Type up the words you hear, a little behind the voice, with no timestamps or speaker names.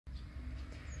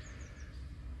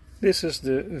This is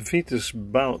the Vetus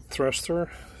Bowthruster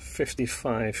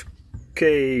 55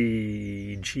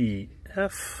 KGF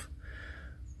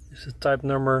is the type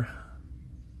number.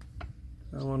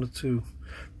 I wanted to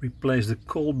replace the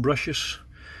cold brushes.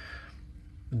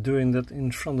 Doing that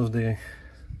in front of the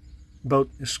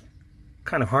boat is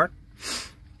kind of hard.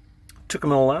 Took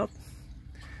them all out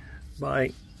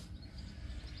by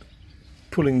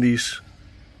pulling these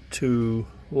two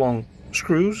long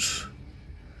screws.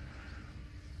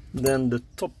 Then the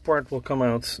top part will come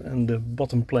out and the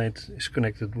bottom plate is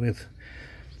connected with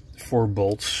 4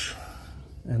 bolts,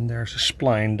 and there's a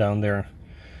spline down there.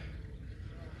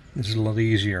 This is a lot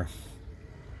easier.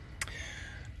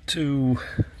 To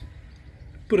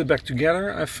put it back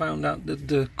together, I found out that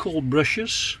the cold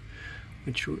brushes,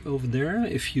 which are over there,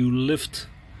 if you lift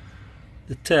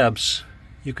the tabs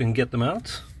you can get them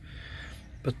out,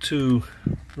 but to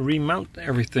remount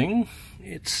everything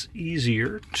it's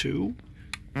easier to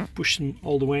push them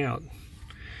all the way out.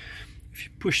 If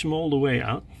you push them all the way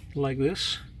out like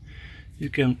this, you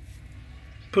can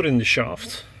put in the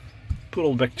shaft, put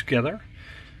all back together,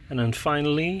 and then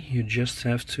finally you just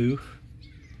have to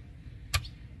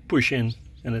push in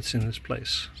and it's in its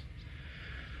place.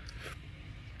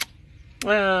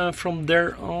 From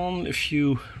there on, if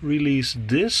you release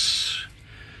this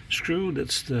screw,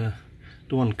 that's the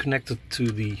one connected to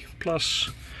the plus,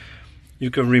 you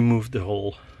can remove the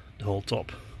whole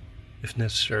top if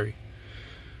necessary.